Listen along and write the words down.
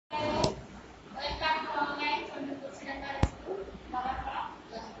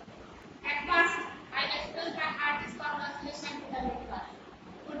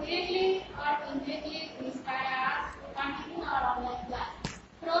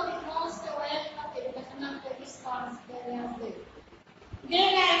day.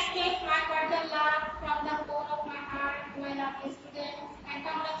 Then I express my cordial love from the core of my heart to my lovely students and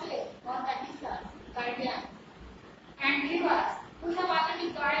congratulate all the teachers, guardians, and viewers who have already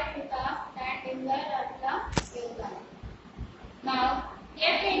joined with us and enjoyed our yoga. Now,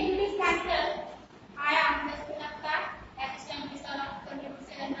 let me introduce myself. I am Jasmin Akter, Assistant Teacher of Chandipur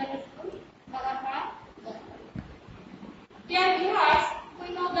Secondary School, Bagharpara, Jashore. Dear viewers,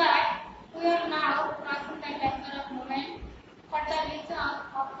 we know that we are now crossing the dangerous moment for the reason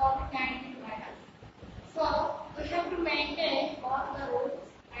of COVID-19 virus. So, we have to maintain all the rules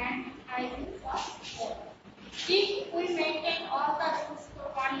and hygiene of health. If we maintain all the rules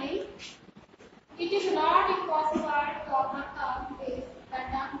properly, it is not impossible to overcome this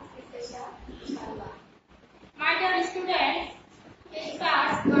pandemic situation, inshallah. My dear students, teachers,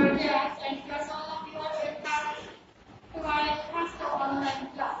 guardians, and plus all of you are welcome to my first online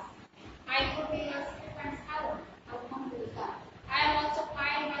class. I hope you are safe and sound. Alhamdulillah. I am also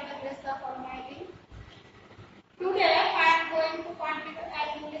fine by the grace of Almighty. Today I am going to continue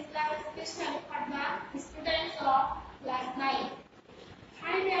an English language session for the students of class 9.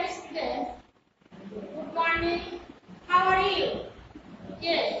 Hi dear students. Good morning. How are you?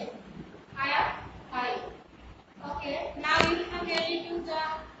 Yes, I am fine. Okay, now you have ready to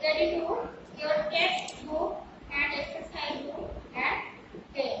your textbook and exercise book and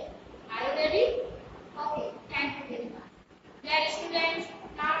pen. Are you ready? Okay, thank you very much. Dear students,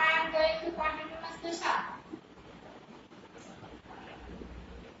 now I am going to continue my session.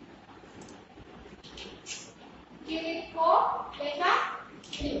 Unit 4, Lesson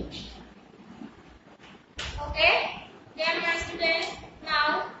 3. Okay, dear my students,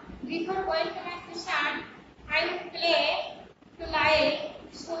 now before going to my session, I will play to live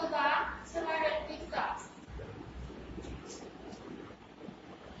show the scenario pictures.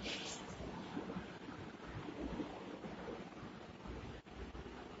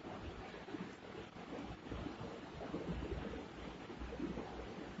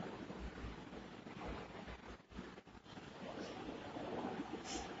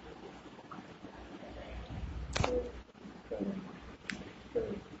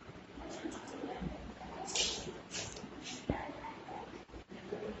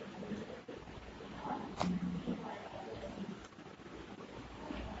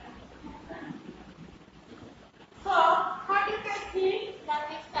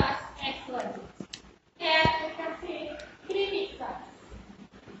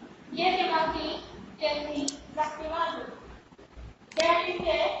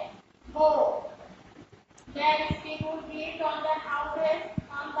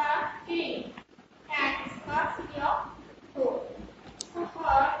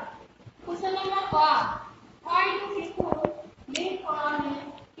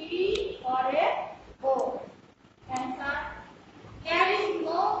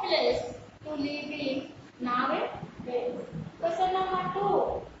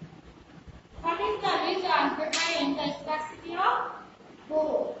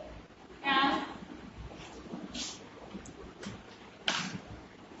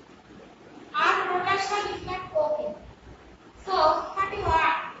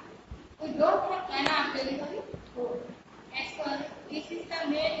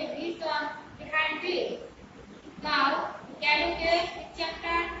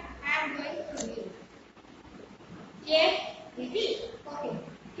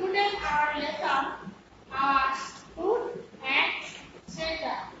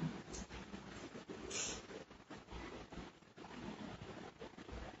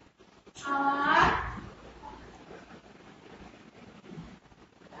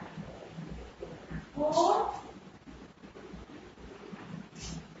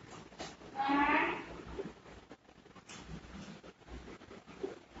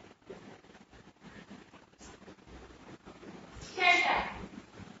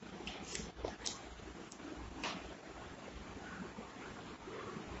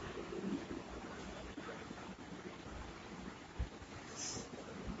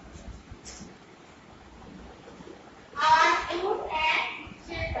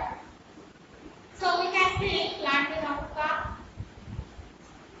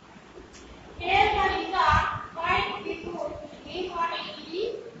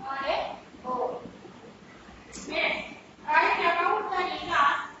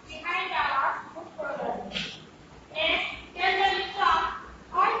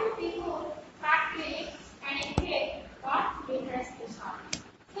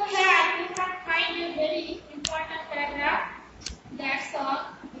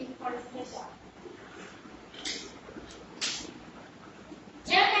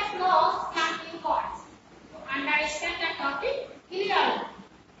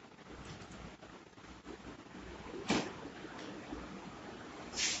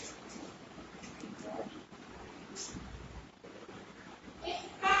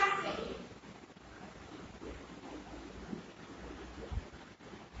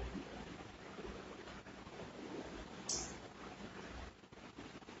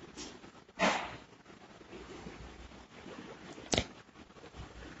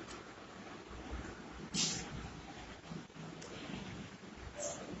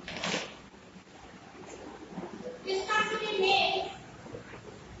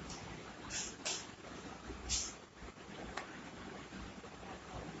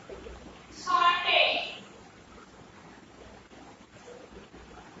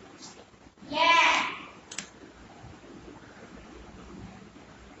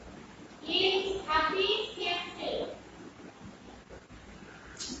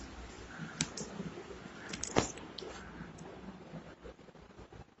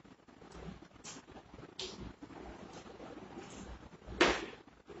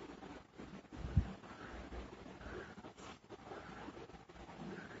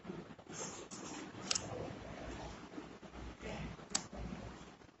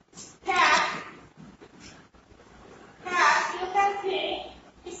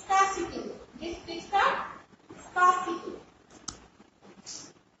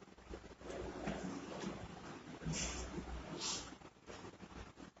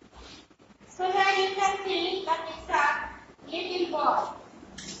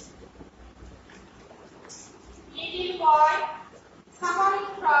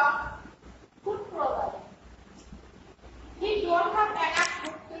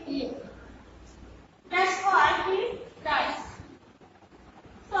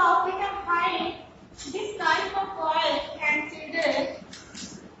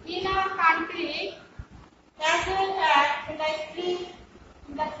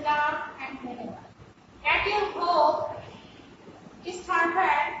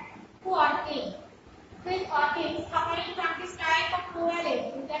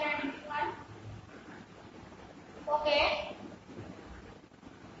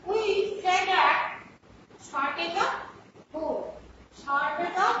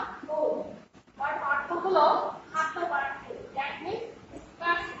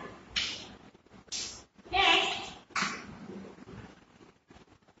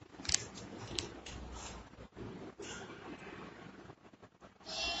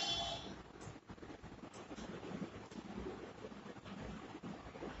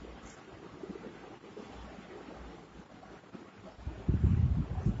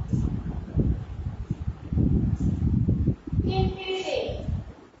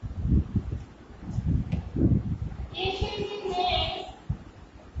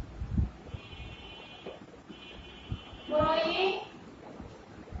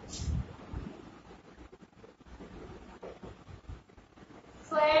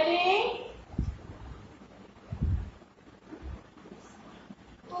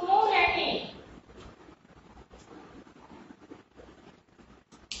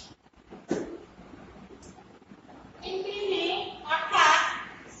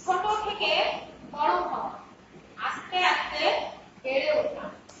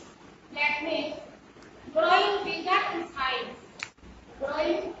 That means growing bigger in size,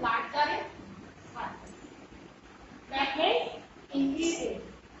 growing larger in size. That means increasing.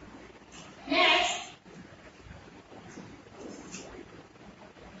 Next,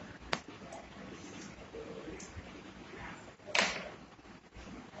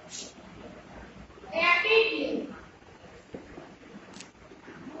 rapidly.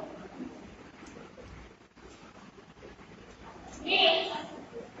 Means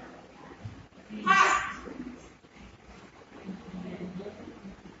fast.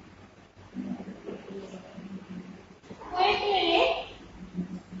 Quickly.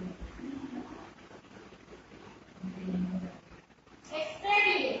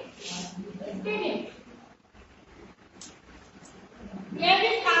 Steadily. Speeding. Maybe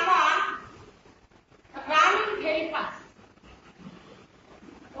someone running very fast,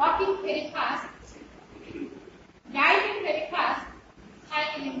 walking very fast, driving very fast,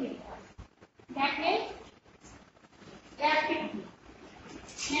 cycling very fast. That means rapidly.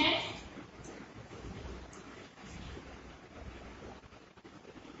 Next,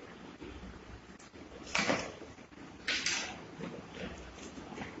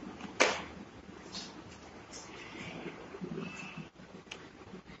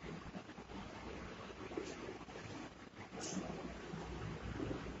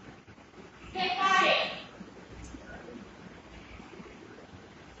 separate.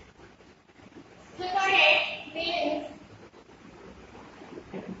 Separate means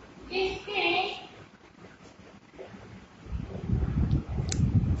distinct,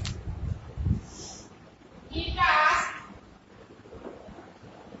 detached,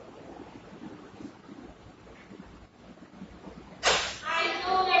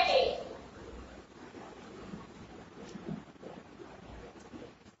 isolated.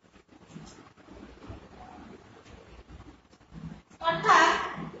 অর্থাৎ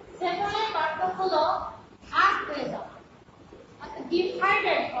separate অর্থ হলো ভাগ হয়ে যাওয়া, অর্থাৎ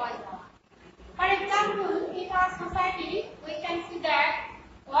divided হয়ে যাওয়া। For example, in our society, we can see that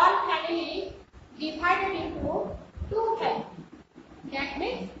one family divided into two families. That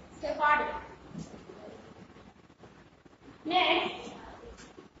means separate. Next,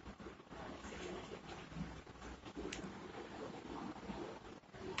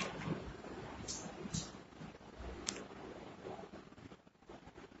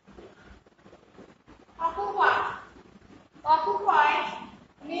 occupy. Occupy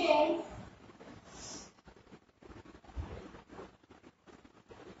means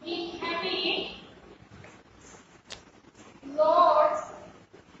inhabit, lords,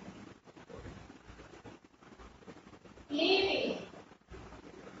 living.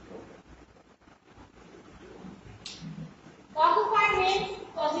 Occupy means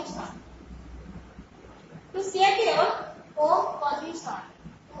position. To set your own position.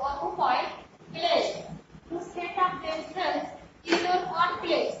 To occupy place. To set up themselves in your own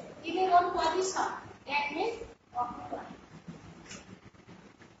place, in your own position. That means occupy.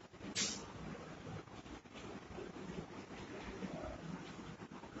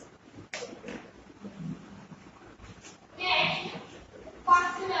 Next,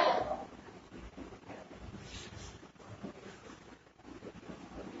 functional.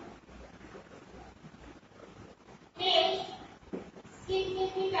 Means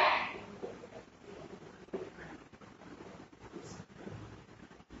significant.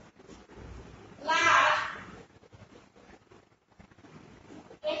 Large,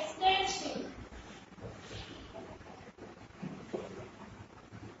 extensive.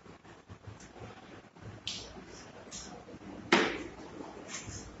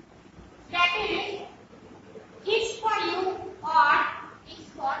 That is, it's for you or it's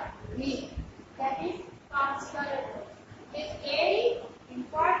for me. That is considerable. It's very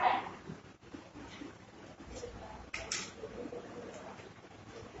important.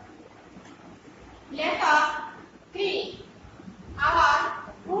 Let us see our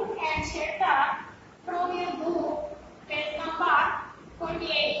food and shelter from your book, page number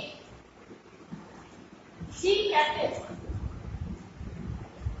 48. See cases.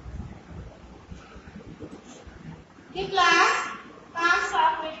 The class comes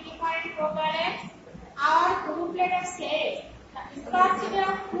up with different programs. Our group leader says the scarcity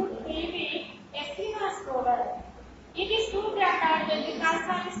of food will be a serious problem. It is true that our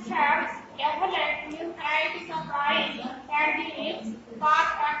agricultural staff develop new varieties of rice and beans, but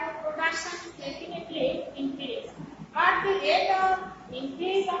agro production definitely increase. But the rate of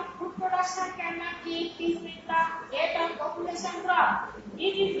increase of food production cannot keep pace with the rate of population growth.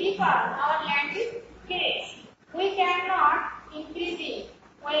 It is because our land is scarce. We cannot increase it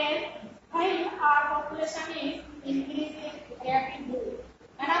while our population is increasing rapidly.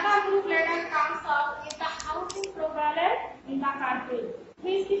 Another group leader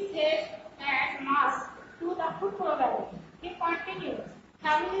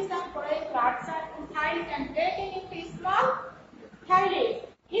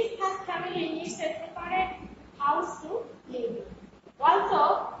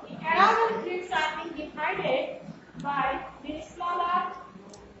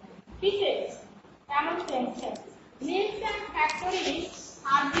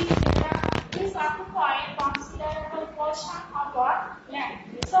our land.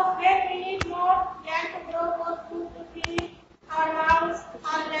 So when we need more land to grow more food to feed our house,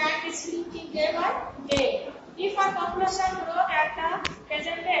 our land is shrinking day by day. If our population grows at the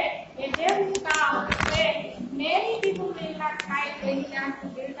present rate, a day will come when many people will not find any land to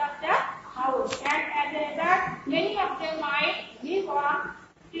build up their house, and as a result, many of them might live on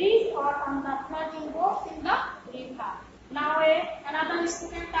trees or on the floating boats in the river. Now, another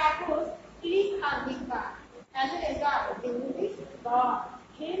student argues trees are river. As a result, they will be gone.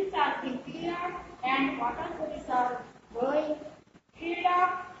 Hills are being cleared and water bodies are going filled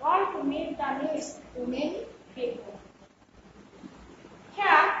up, all to meet the needs to many people.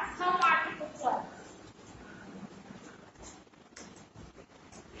 Here, some architecture.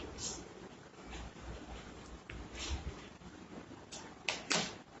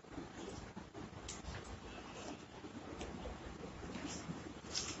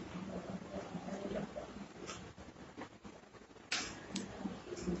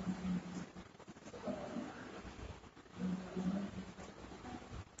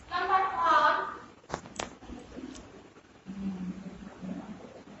 Number one,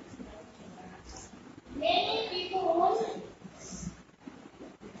 many people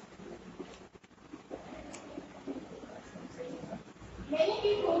have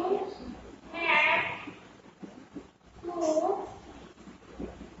to live on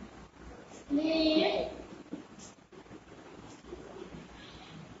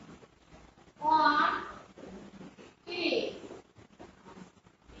trees.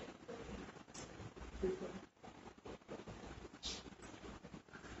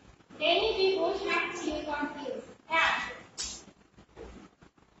 Many people have to live on trees.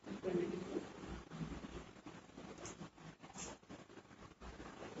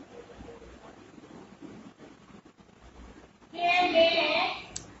 And they may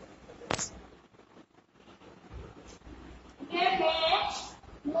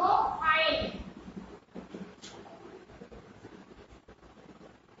no find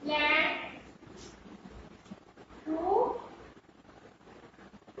land to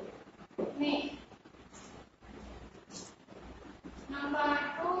make. Number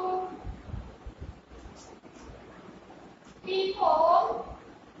two, people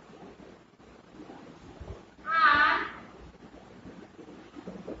are